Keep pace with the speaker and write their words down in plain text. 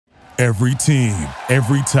Every team,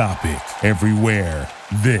 every topic, everywhere.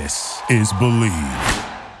 This is Believe.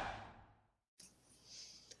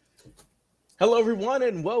 Hello, everyone,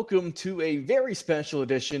 and welcome to a very special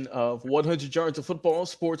edition of 100 Yards of Football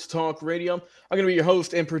Sports Talk Radio. I'm going to be your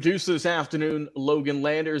host and producer this afternoon, Logan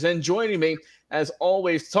Landers, and joining me, as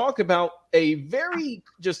always, to talk about a very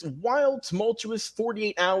just wild, tumultuous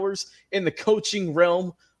 48 hours in the coaching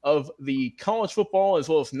realm of the college football as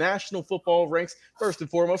well as national football ranks. First and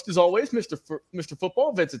foremost, as always, Mr.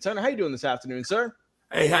 Football, Vincent Turner. How you doing this afternoon, sir?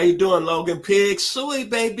 Hey, how you doing, Logan Pig? Suey,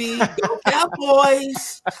 baby. Go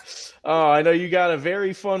Cowboys. Oh, I know you got a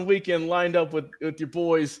very fun weekend lined up with your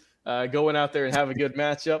boys going out there and have a good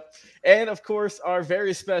matchup. And, of course, our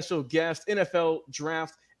very special guest, NFL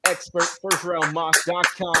draft expert,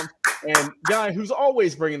 FirstRoundMock.com, and guy who's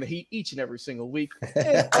always bringing the heat each and every single week,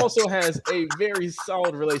 and also has a very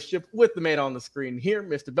solid relationship with the man on the screen here,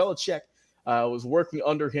 Mr. Belichick. Was working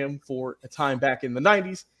under him for a time back in the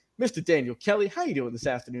 90s. Mr. Daniel Kelly, how you doing this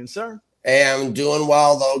afternoon, sir? Hey, I'm doing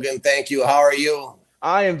well, Logan. Thank you. How are you?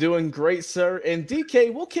 I am doing great, sir. And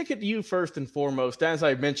DK, we'll kick it to you first and foremost. As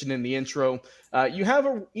I mentioned in the intro, you had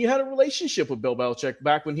a relationship with Bill Belichick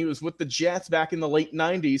back when he was with the Jets back in the late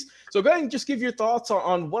 90s. So go ahead and just give your thoughts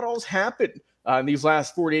on what all's happened in these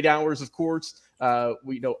last 48 hours, of course.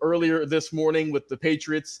 We know earlier this morning with the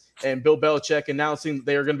Patriots and Bill Belichick announcing that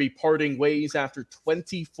they are going to be parting ways after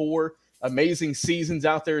 24 amazing seasons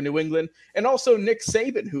out there in New England, and also Nick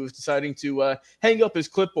Saban, who is deciding to hang up his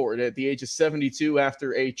clipboard at the age of 72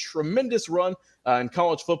 after a tremendous run in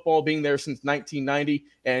college football, being there since 1990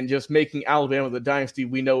 and just making Alabama the dynasty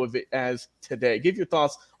we know of it as today. Give your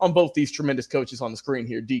thoughts on both these tremendous coaches on the screen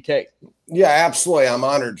here, DK. Yeah, absolutely. I'm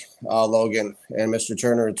honored, Logan and Mr.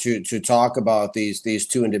 Turner, to talk about these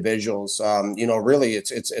two individuals. Really,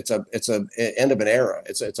 it's a end of an era.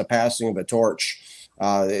 It's a passing of a torch.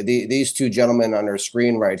 These two gentlemen on our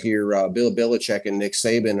screen right here, Bill Belichick and Nick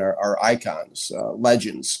Saban, are icons,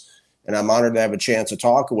 legends, and I'm honored to have a chance to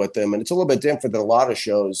talk with them. And it's a little bit different than a lot of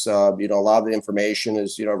shows. A lot of the information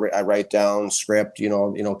is, I write down script,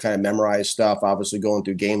 kind of memorize stuff. Obviously, going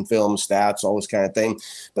through game film, stats, all this kind of thing.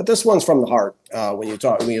 But this one's from the heart. When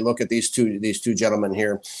you look at these two gentlemen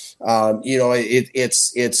here,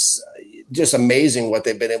 it's just amazing what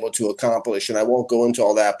they've been able to accomplish. And I won't go into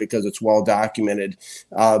all that because it's well documented.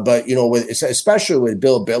 But, especially with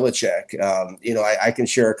Bill Belichick, I can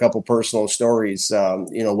share a couple personal stories,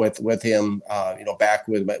 with him, back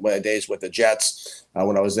with my days with the Jets.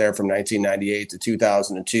 When I was there from 1998 to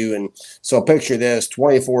 2002. And so picture this,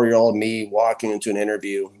 24-year-old me walking into an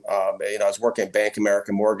interview. I was working at Bank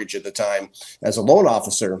American Mortgage at the time as a loan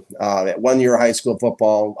officer. At 1 year of high school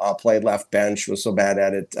football, played left bench, was so bad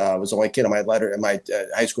at it. Was the only kid on my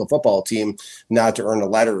high school football team not to earn a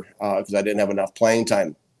letter because I didn't have enough playing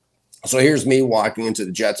time. So here's me walking into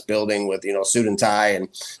the Jets building with, suit and tie and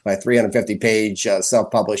my 350-page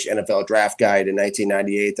self-published NFL draft guide in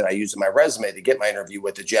 1998 that I used in my resume to get my interview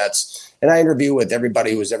with the Jets. And I interviewed with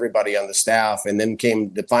everybody who was everybody on the staff. And then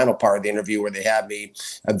came the final part of the interview where they had me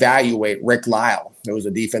evaluate Rick Lyle, who was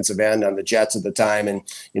a defensive end on the Jets at the time. And,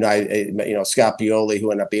 Scott Pioli, who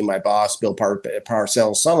ended up being my boss, Bill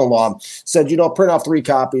Parcells' son-in-law, said, print off 3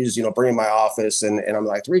 copies, bring in my office. And I'm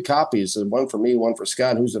like, 3 copies, one for me, one for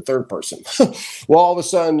Scott. Who's the third person? Well, all of a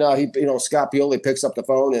sudden, Scott Pioli picks up the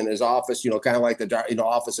phone in his office, kind of like the,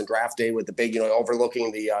 office and draft day with the big,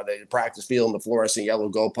 overlooking the practice field and the fluorescent yellow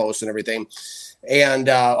goalposts and everything. And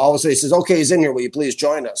all of a sudden he says, okay, he's in here. Will you please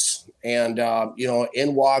join us? And,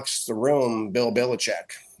 in walks the room, Bill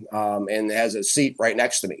Belichick, and has a seat right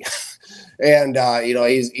next to me. And,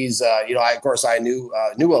 he's of course, I knew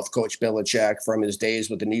of Coach Belichick from his days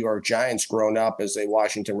with the New York Giants growing up as a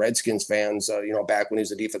Washington Redskins fans, back when he was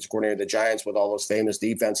the defensive coordinator of the Giants with all those famous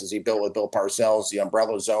defenses he built with Bill Parcells, the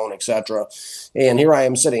umbrella zone, etc. And here I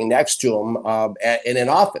am sitting next to him in an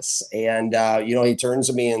office. And, he turns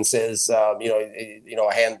to me and says,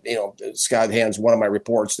 Scott hands one of my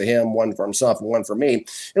reports to him, one for himself and one for me.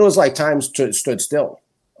 It was like time stood still.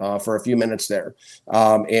 For a few minutes there.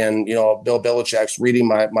 Bill Belichick's reading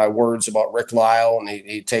my words about Rick Lyle, and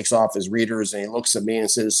he takes off his readers and he looks at me and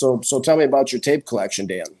says, so tell me about your tape collection,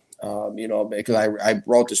 Dan. Because I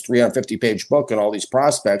wrote this 350-page book on all these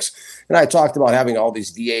prospects, and I talked about having all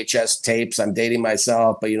these VHS tapes. I'm dating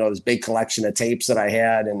myself, but this big collection of tapes that I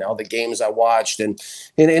had and all the games I watched, and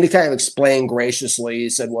he kind of explained graciously. He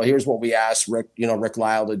said, "Well, here's what we asked Rick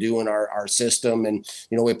Lyle to do in our system, and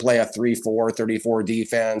we play a 3-4, 34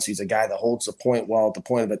 defense. He's a guy that holds the point well at the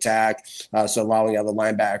point of attack, so allowing other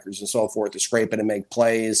linebackers and so forth to scrape it and make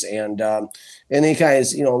plays." And he kind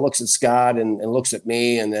of looks at Scott and looks at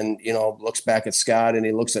me, and then and, looks back at Scott, and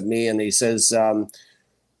he looks at me, and he says,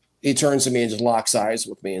 he turns to me and just locks eyes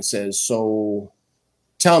with me and says, "So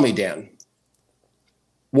tell me, Dan,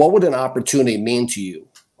 what would an opportunity mean to you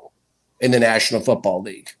in the National Football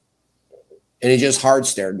League?" And he just hard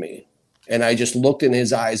stared me. And I just looked in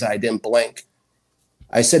his eyes. I didn't blink.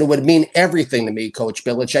 I said, "It would mean everything to me, Coach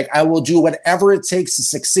Belichick. I will do whatever it takes to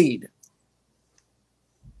succeed."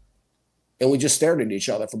 And we just stared at each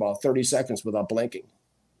other for about 30 seconds without blinking.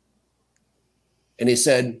 And he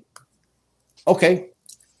said, "Okay,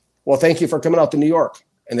 well, thank you for coming out to New York."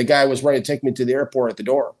 And the guy was ready to take me to the airport at the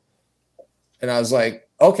door. And I was like,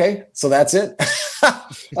 "Okay, so that's it."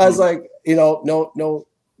 I was like,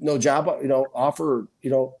 no job, offer,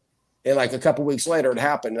 and like a couple weeks later, it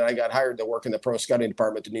happened, and I got hired to work in the pro scouting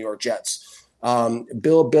department at the New York Jets.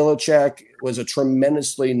 Bill Belichick was a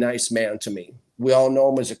tremendously nice man to me. We all know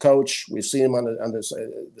him as a coach. We've seen him on the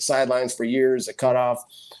sidelines for years. The cutoff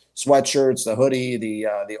sweatshirts, the hoodie,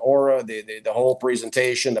 the aura, the whole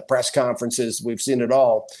presentation, the press conferences. We've seen it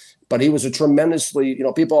all. But he was a tremendously,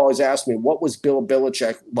 people always ask me, what was Bill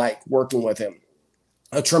Belichick like working with him?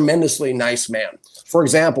 A tremendously nice man. For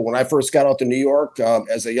example, when I first got out to New York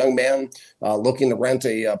as a young man looking to rent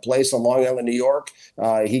a place on Long Island, New York,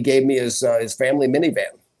 he gave me his family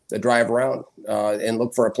minivan to drive around and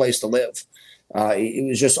look for a place to live. It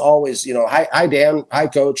was just always, hi, Dan, hi,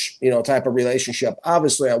 Coach, type of relationship.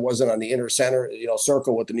 Obviously, I wasn't on the inner center,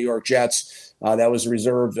 circle with the New York Jets. That was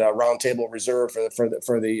reserved, roundtable reserved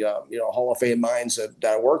for the Hall of Fame minds that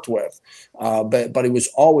I worked with. But he was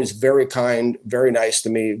always very kind, very nice to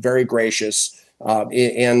me, very gracious. One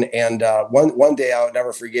day I'll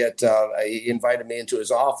never forget, he invited me into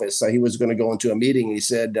his office. He was going to go into a meeting. He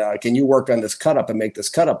said, "Can you work on this cut up and make this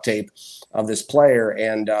cut up tape of this player?"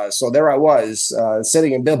 And so there I was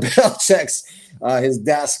sitting in Bill Belichick's his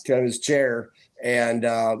desk, his chair, and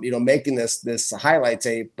making this highlight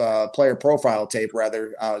tape, player profile tape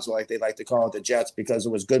rather, is like they like to call it, the Jets, because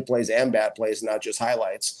it was good plays and bad plays, not just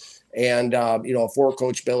highlights. And for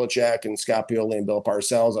Coach Belichick and Scott Pioli and Bill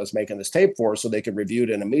Parcells, I was making this tape for so they could review it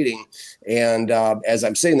in a meeting. And as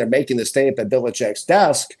I'm sitting there making this tape at Belichick's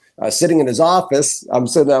desk, sitting in his office, I'm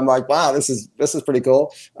sitting there, I'm like, wow, this is pretty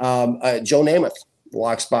cool. Joe Namath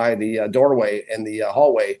walks by the doorway in the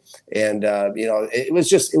hallway, and it was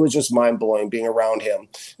just mind blowing being around him.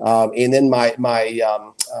 And then my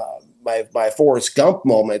Forrest Gump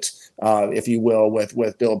moment, if you will,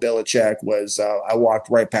 with Bill Belichick was I walked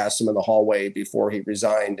right past him in the hallway before he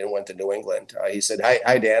resigned and went to New England. He said,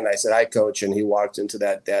 hi, Dan. I said, "Hi, Coach." And he walked into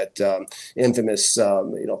that infamous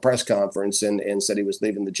press conference and said he was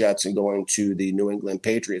leaving the Jets and going to the New England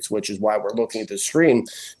Patriots, which is why we're looking at the screen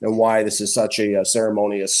and why this is such a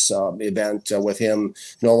ceremonious event with him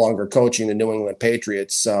no longer coaching the New England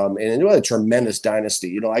Patriots. And it was a tremendous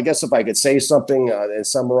dynasty. I guess if I could say something and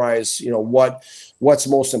summarize, what's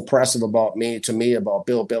most impressive about Bill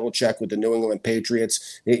Belichick with the New England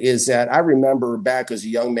Patriots is that I remember back as a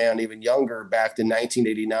young man, even younger, back in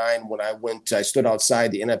 1989 when I stood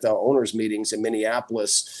outside the NFL owners meetings in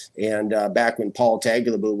Minneapolis, and back when Paul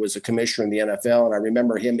Tagliabue was a commissioner in the NFL, and I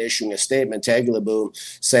remember him issuing a statement, Tagliabue,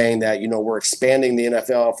 saying that we're expanding the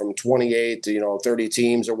NFL from 28 to 30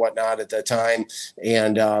 teams or whatnot at that time,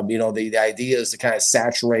 and the idea is to kind of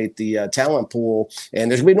saturate the talent pool, and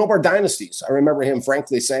there's going to be no more dynasties. I remember him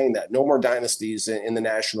frankly saying that no more dynasties in the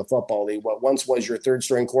National Football League. What once was your third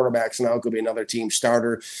string quarterbacks now could be another team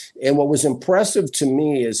starter. And what was impressive to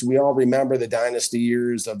me is we all remember the dynasty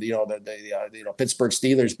years of the Pittsburgh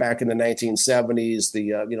Steelers back in the 1970s,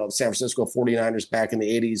 the San Francisco 49ers back in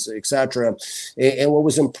the 80s, etc. And what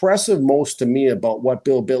was impressive most to me about what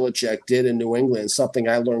Bill Belichick did in New England, something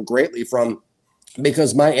I learned greatly from,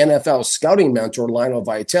 because my NFL scouting mentor, Lionel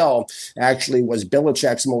Vitale, actually was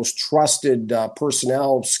Belichick's most trusted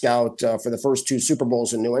personnel scout for the first two Super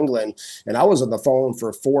Bowls in New England. And I was on the phone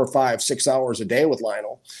for 4, 5, 6 hours a day with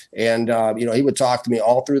Lionel. And, he would talk to me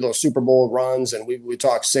all through those Super Bowl runs. And we would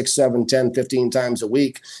talk 6, 7, 10, 15 times a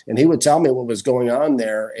week. And he would tell me what was going on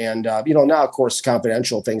there. And, now, of course,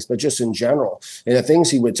 confidential things, but just in general. And the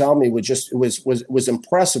things he would tell me was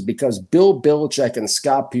impressive, because Bill Belichick and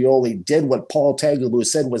Scott Pioli did what Paul Tagliabue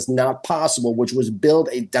said was not possible, which was build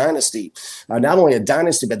a dynasty. Not only a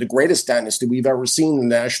dynasty, but the greatest dynasty we've ever seen in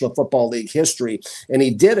the National Football League history. And he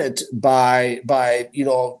did it by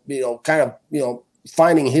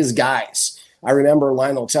finding his guys. I remember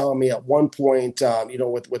Lionel telling me at one point,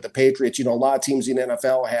 with the Patriots, a lot of teams in the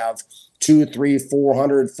NFL have 200, 300,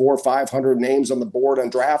 400, 400, 500 names on the board on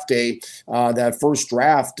draft day. That first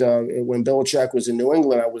draft, when Belichick was in New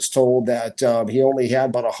England, I was told that he only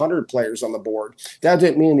had about 100 players on the board. That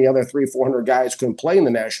didn't mean the other 300, 400 guys couldn't play in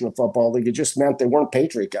the National Football League. It just meant they weren't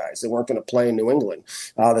Patriot guys. They weren't going to play in New England.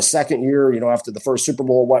 The second year, after the first Super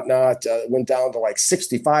Bowl, whatnot, it went down to like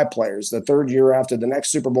 65 players. The third year after the next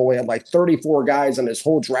Super Bowl, we had like 34 guys on his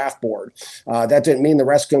whole draft board. That didn't mean the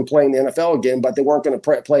rest couldn't play in the NFL again, but they weren't going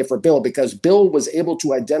to play for Bill because Bill was able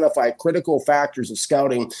to identify critical factors of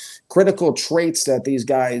scouting, critical traits that these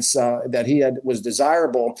guys that he had was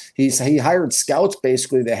desirable. He hired scouts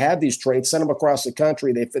basically that had these traits, sent them across the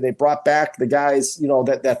country. They brought back the guys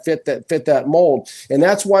that fit that mold, and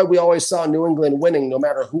that's why we always saw New England winning, no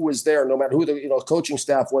matter who was there, no matter who the coaching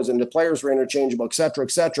staff was, and the players were interchangeable, et cetera,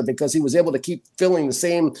 because he was able to keep filling the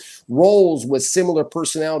same roles with similar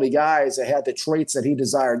personality guys that had the traits that he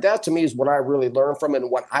desired. That to me is what I really learned from it,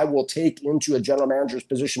 and what I will take into a general manager's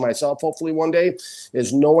position myself, hopefully one day,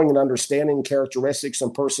 is knowing and understanding characteristics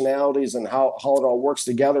and personalities and how it all works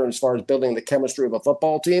together as far as building the chemistry of a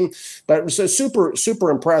football team. But it was so super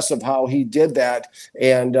impressive how he did that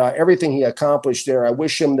and everything he accomplished there. I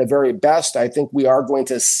wish him the very best. I think we are going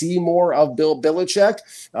to see more of Bill Belichick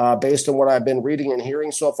based on what I've been reading and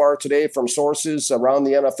hearing so far today from sources around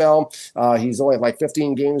the NFL. He's only like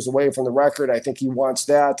 15 games away from the record. I think he wants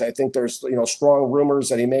that. I think there's strong rumors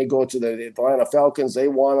that he may go to the Atlanta Falcons. They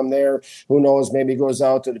want him there. Who knows? Maybe he goes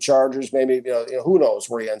out to the Chargers. Maybe who knows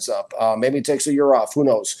where he ends up. Maybe he takes a year off. Who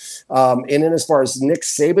knows? And then as far as Nick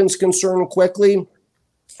Saban's concerned, quickly,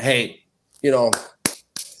 hey,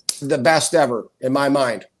 the best ever in my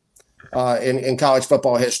mind in college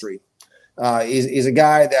football history. He's a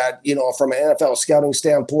guy that, from an NFL scouting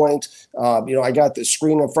standpoint, I got the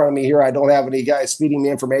screen in front of me here. I don't have any guys feeding me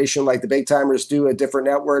information like the big timers do at different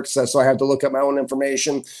networks. So I have to look up my own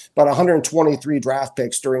information. But 123 draft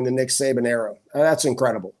picks during the Nick Saban era. That's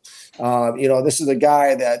incredible. This is a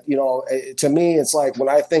guy that, to me, it's like when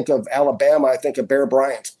I think of Alabama, I think of Bear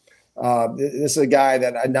Bryant. This is a guy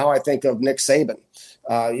that I think of Nick Saban.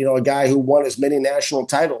 A guy who won as many national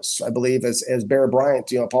titles, I believe, as Bear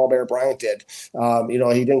Bryant, Paul Bear Bryant did.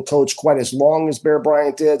 He didn't coach quite as long as Bear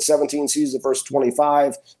Bryant did, 17 seasons versus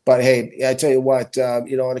 25. But hey, I tell you what,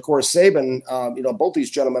 and of course, Saban, both these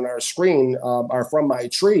gentlemen on our screen are from my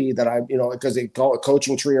tree that I, because they call it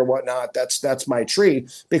coaching tree or whatnot. That's my tree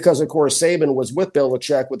because, of course, Saban was with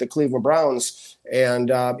Belichick with the Cleveland Browns.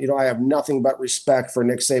 And, I have nothing but respect for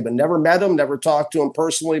Nick Saban. Never met him, never talked to him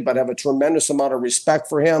personally, but have a tremendous amount of respect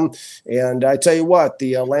for him. And I tell you what,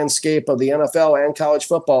 the landscape of the NFL and college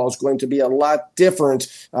football is going to be a lot different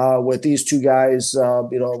with these two guys,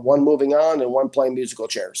 one moving on and one playing musical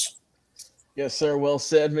chairs. Yes, sir. Well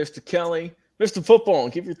said, Mr. Kelly. Mr. Football,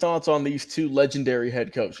 give your thoughts on these two legendary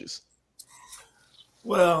head coaches.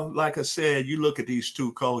 Well, like I said, you look at these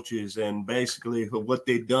two coaches and basically what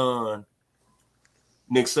they've done.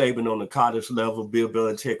 Nick Saban on the college level, Bill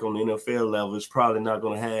Belichick on the NFL level is probably not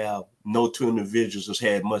going to have no two individuals that's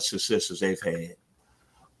had much success as they've had.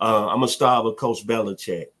 I'm going to start with Coach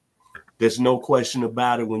Belichick. There's no question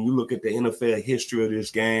about it. When you look at the NFL history of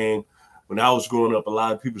this game, when I was growing up, a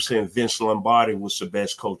lot of people saying Vince Lombardi was the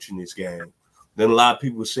best coach in this game. Then a lot of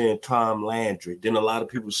people were saying Tom Landry. Then a lot of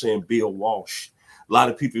people were saying Bill Walsh. A lot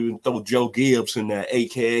of people even throw Joe Gibbs in there,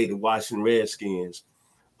 a.k.a. the Washington Redskins.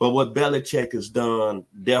 But what Belichick has done,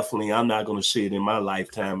 definitely, I'm not going to see it in my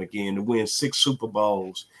lifetime again, to win 6 Super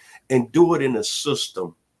Bowls and do it in a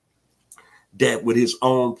system that with his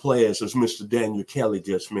own players, as Mr. Daniel Kelly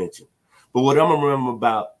just mentioned. But what I'm going to remember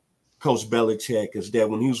about Coach Belichick is that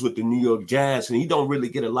when he was with the New York Giants, and he don't really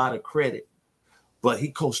get a lot of credit, but he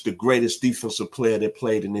coached the greatest defensive player that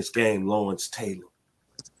played in this game, Lawrence Taylor.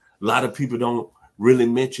 A lot of people don't really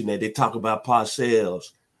mention that. They talk about Parcells.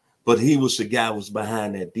 But he was the guy who was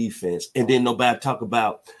behind that defense. And then nobody talk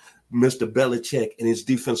about Mr. Belichick and his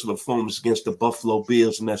defensive performance against the Buffalo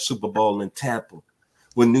Bills in that Super Bowl in Tampa,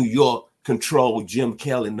 when New York controlled Jim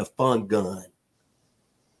Kelly and the fun gun,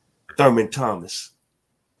 Thurman Thomas,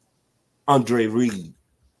 Andre Reed,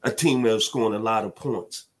 a team that was scoring a lot of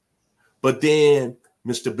points. But then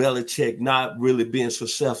Mr. Belichick not really being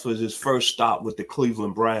successful as his first stop with the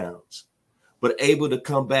Cleveland Browns, but able to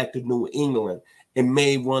come back to New England and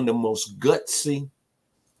made one of the most gutsy,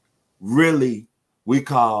 really, we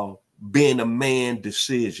call being a man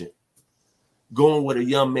decision. Going with a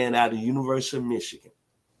young man out of the University of Michigan,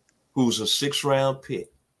 who's a 6th-round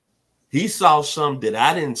pick. He saw something that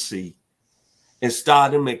I didn't see and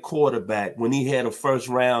started him at quarterback when he had a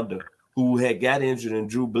first-rounder who had got injured in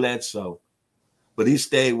Drew Bledsoe. But he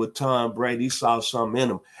stayed with Tom Brady. He saw something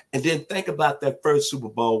in him. And then think about that first Super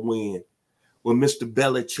Bowl win. when Mr.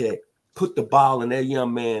 Belichick put the ball in that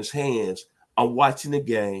young man's hands. I'm watching the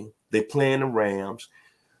game. They playing the Rams.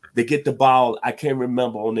 They get the ball, I can't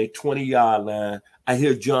remember, on their 20-yard line. I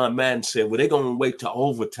hear John Madden say, well, they're going to wait to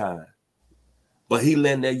overtime. But he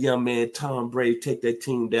let that young man, Tom Brady, take that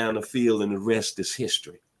team down the field, and the rest is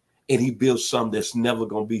history. And he built something that's never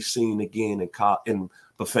going to be seen again in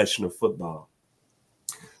professional football.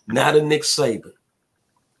 Now to Nick Saban.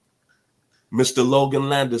 Mr. Logan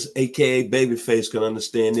Landers, a.k.a. Babyface, can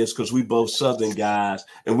understand this because we both Southern guys,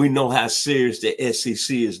 and we know how serious the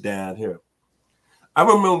SEC is down here. I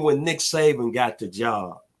remember when Nick Saban got the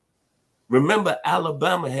job. Remember,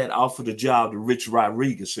 Alabama had offered the job to Rich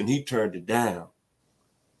Rodriguez, and he turned it down.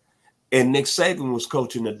 And Nick Saban was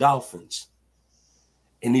coaching the Dolphins.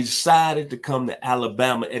 And he decided to come to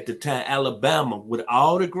Alabama. At the time, Alabama, with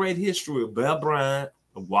all the great history of Bear Bryant,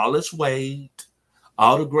 Wallace Wade,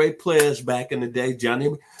 all the great players back in the day,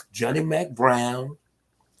 Johnny Mack Brown,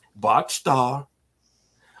 Bart Starr,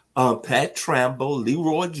 Pat Trambo,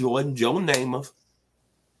 Leroy Jordan, Joe Namath.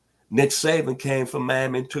 Nick Saban came from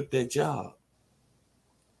Miami and took that job.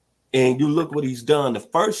 And you look what he's done. The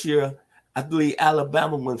first year, I believe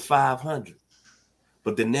Alabama went 500.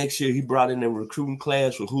 But the next year, he brought in a recruiting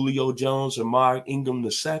class with Julio Jones and Mark Ingram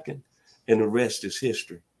II, and the rest is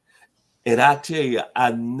history. And I tell you,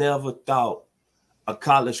 I never thought a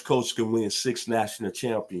college coach can win 6 national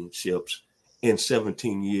championships in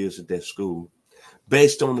 17 years at that school.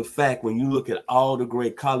 Based on the fact, when you look at all the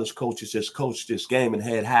great college coaches that's coached this game and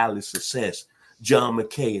had highly success, John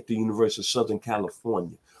McKay at the University of Southern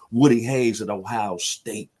California, Woody Hayes at Ohio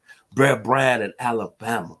State, Bear Bryant at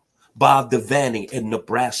Alabama, Bob Devaney at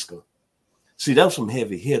Nebraska. See, those some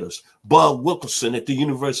heavy hitters. Bud Wilkerson at the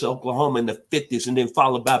University of Oklahoma in the 50s, and then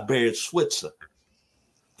followed by Barry Switzer.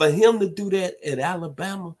 For him to do that at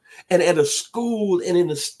Alabama and at a school and in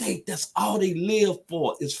a state, that's all they live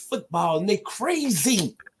for is football. And they're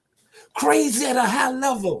crazy at a high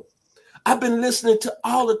level. I've been listening to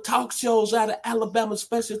all the talk shows out of Alabama,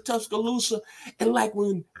 especially Tuscaloosa. And like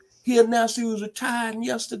when he announced he was retiring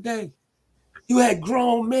yesterday, you had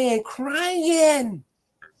grown men crying.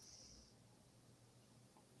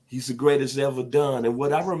 He's the greatest ever done. And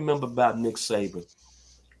what I remember about Nick Saban,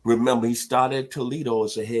 remember, he started at Toledo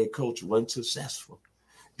as a head coach, wasn't successful.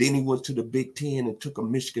 Then he went to the Big Ten and took a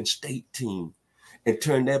Michigan State team and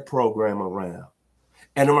turned that program around.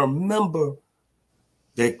 And I remember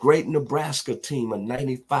that great Nebraska team of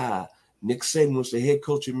 95. Nick Saban was the head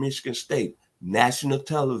coach of Michigan State, national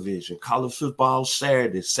television, college football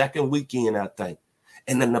Saturday, second weekend, I think.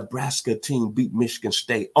 And the Nebraska team beat Michigan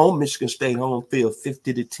State on Michigan State home field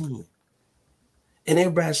 50-10. And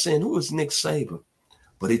everybody's saying, who is Nick Saban?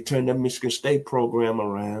 But he turned the Michigan State program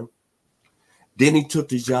around. Then he took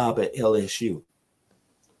the job at LSU.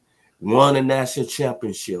 Won a national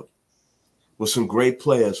championship with some great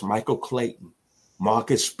players, Michael Clayton,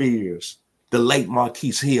 Marcus Spears, the late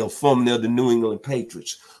Marquise Hill, formerly of the New England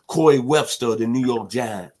Patriots, Corey Webster of the New York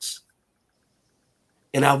Giants.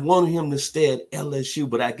 And I wanted him to stay at LSU,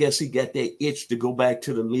 but I guess he got that itch to go back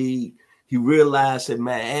to the league. He realized at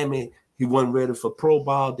Miami he wasn't ready for pro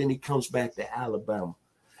ball. Then he comes back to Alabama.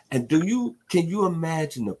 And can you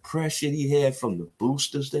imagine the pressure he had from the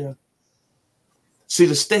boosters there? See,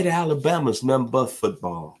 the state of Alabama is nothing but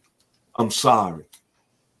football. I'm sorry.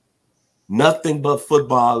 Nothing but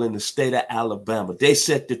football in the state of Alabama. They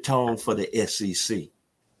set the tone for the SEC.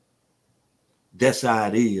 That's how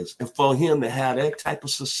it is. And for him to have that type of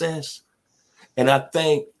success, and I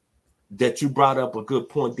think that you brought up a good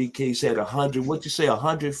point, DK. He said 100, what'd you say,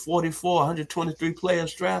 144, 123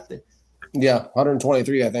 players drafted? Yeah,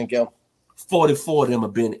 123, I think, yeah. 44 of them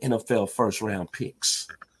have been NFL first-round picks.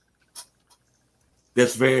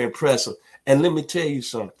 That's very impressive. And let me tell you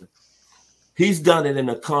something. He's done it in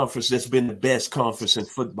a conference that's been the best conference in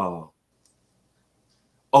football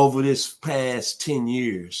over this past 10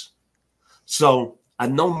 years. So I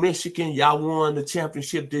know Michigan, y'all won the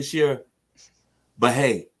championship this year. But,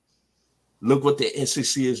 hey, look what the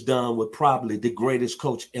SEC has done with probably the greatest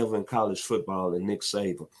coach ever in college football, in Nick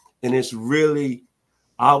Saban. And it's really,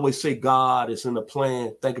 I always say God is in the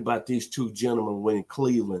plan. Think about these two gentlemen when in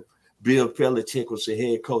Cleveland. Bill Belichick was the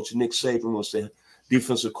head coach. Nick Saban was the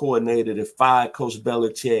defensive coordinator that fired Coach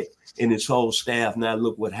Belichick and his whole staff. Now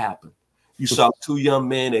look what happened. You saw two young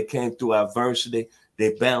men that came through adversity.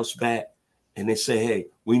 They bounced back, and they say, hey,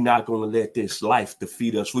 we're not going to let this life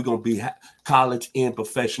defeat us. We're going to be college and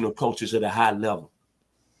professional coaches at a high level.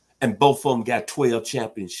 And both of them got 12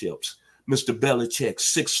 championships. Mr. Belichick,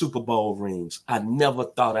 6 Super Bowl rings. I never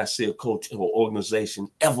thought I'd see a coach or organization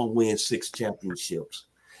ever win 6 championships.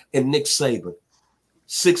 And Nick Saban,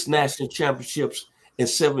 6 national championships in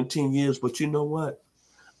 17 years. But you know what?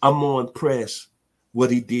 I'm more impressed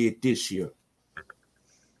what he did this year.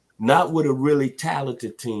 Not with a really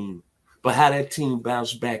talented team, but how that team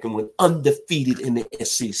bounced back and went undefeated in the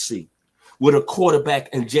SEC. With a quarterback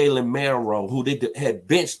and Jalen Merrill, who they had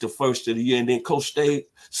benched the first of the year, and then Coach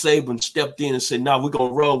Saban stepped in and said, "No, we're going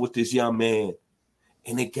to roll with this young man."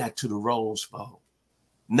 And they got to the Rose Bowl.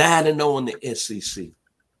 9-0 in the SEC.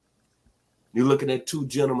 You're looking at 2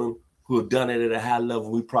 gentlemen who have done it at a high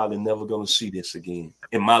level. We're probably never going to see this again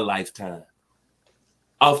in my lifetime.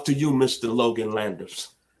 Off to you, Mr. Logan Landers.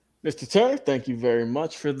 Mr. Turner, thank you very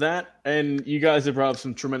much for that. And you guys have brought up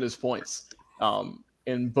some tremendous points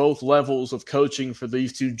in both levels of coaching for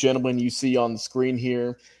these 2 gentlemen you see on the screen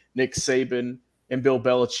here, Nick Saban and Bill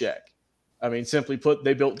Belichick. I mean, simply put,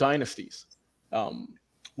 they built dynasties.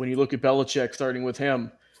 When you look at Belichick, starting with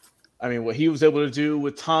him, I mean, what he was able to do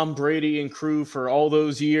with Tom Brady and crew for all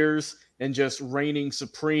those years and just reigning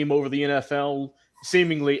supreme over the NFL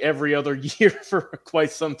seemingly every other year for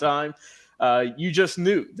quite some time. You just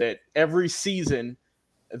knew that every season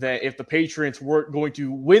that if the Patriots weren't going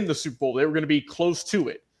to win the Super Bowl, they were going to be close to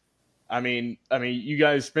it. I mean, you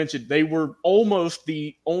guys mentioned they were almost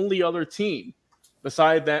the only other team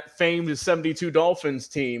beside that famed 72 Dolphins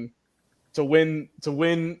team to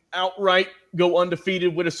win outright, go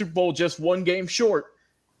undefeated, win a Super Bowl just 1 game short.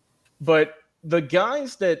 But the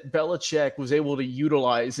guys that Belichick was able to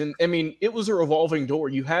utilize, and I mean, it was a revolving door.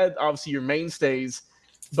 You had obviously your mainstays,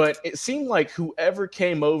 but it seemed like whoever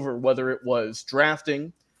came over, whether it was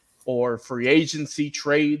drafting or free agency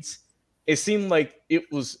trades, it seemed like it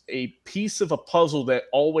was a piece of a puzzle that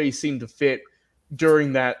always seemed to fit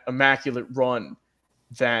during that immaculate run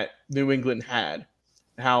that New England had.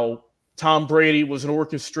 How Tom Brady was an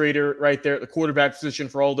orchestrator right there at the quarterback position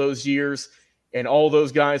for all those years, and all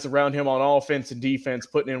those guys around him on offense and defense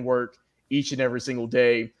putting in work each and every single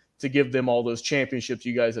day to give them all those championships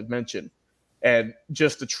you guys have mentioned. And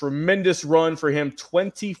just a tremendous run for him,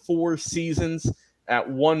 24 seasons at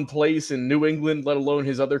one place in New England, let alone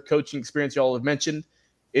his other coaching experience y'all have mentioned,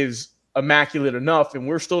 is immaculate enough, and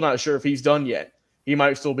we're still not sure if he's done yet. He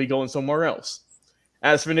might still be going somewhere else.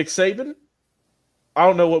 As for Nick Saban, I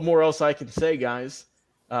don't know what more else I can say, guys.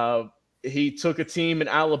 He took a team in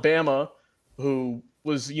Alabama who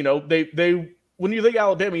was, they when you think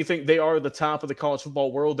Alabama, you think they are the top of the college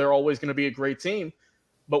football world. They're always going to be a great team.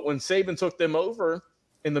 But when Saban took them over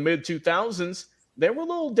in the mid-2000s, they were a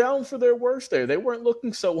little down for their worst there. They weren't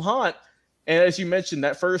looking so hot. And as you mentioned,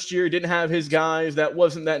 that first year didn't have his guys. That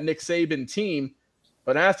wasn't that Nick Saban team.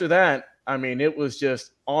 But after that, I mean, it was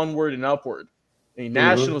just onward and upward. A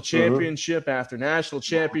national championship after national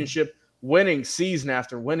championship, winning season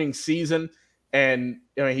after winning season. And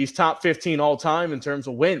he's top 15 all time in terms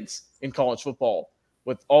of wins in college football.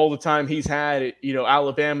 With all the time he's had,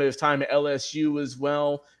 Alabama, his time at LSU as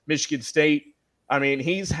well, Michigan State. I mean,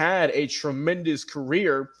 he's had a tremendous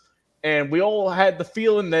career, and we all had the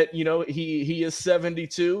feeling that, he is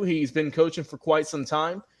 72. He's been coaching for quite some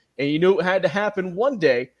time, and you knew it had to happen one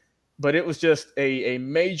day, but it was just a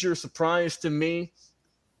major surprise to me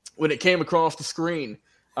when it came across the screen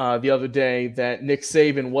the other day that Nick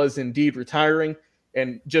Saban was indeed retiring.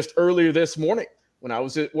 And just earlier this morning, when I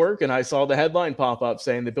was at work and I saw the headline pop up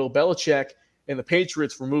saying that Bill Belichick and the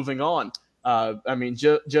Patriots were moving on.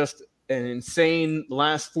 Just an insane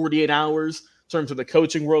last 48 hours in terms of the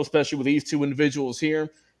coaching world, especially with these 2 individuals here.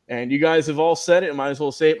 And you guys have all said it. I might as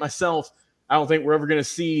well say it myself. I don't think we're ever going to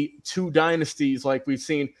see 2 dynasties like we've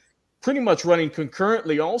seen pretty much running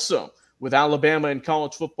concurrently also with Alabama in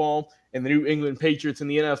college football and the New England Patriots in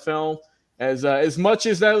the NFL. As much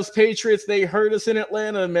as those Patriots, they hurt us in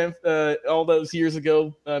Atlanta all those years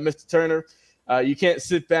ago, Mr. Turner. You can't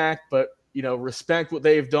sit back, but, respect what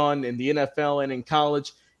they've done in the NFL and in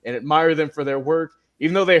college and admire them for their work.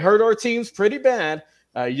 Even though they hurt our teams pretty bad,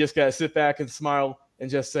 you just got to sit back and smile and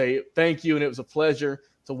just say thank you, and it was a pleasure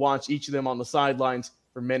to watch each of them on the sidelines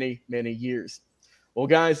for many, many years. Well,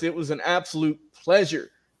 guys, it was an absolute pleasure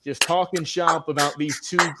just talking shop about these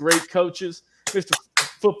 2 great coaches. Mr.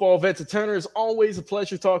 Football Vincent Turner, is always a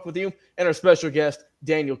pleasure talking with you, and our special guest,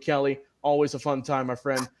 Daniel Kelly. Always a fun time, my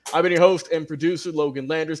friend. I've been your host and producer, Logan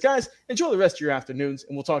Landers. Guys, enjoy the rest of your afternoons,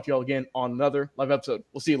 and we'll talk to you all again on another live episode.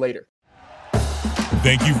 We'll see you later.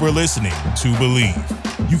 Thank you for listening to Believe.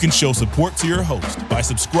 You can show support to your host by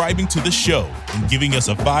subscribing to the show and giving us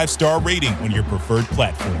a 5-star rating on your preferred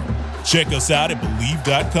platform. Check us out at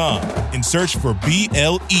Believe.com and search for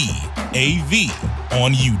BLEAV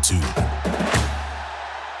on YouTube.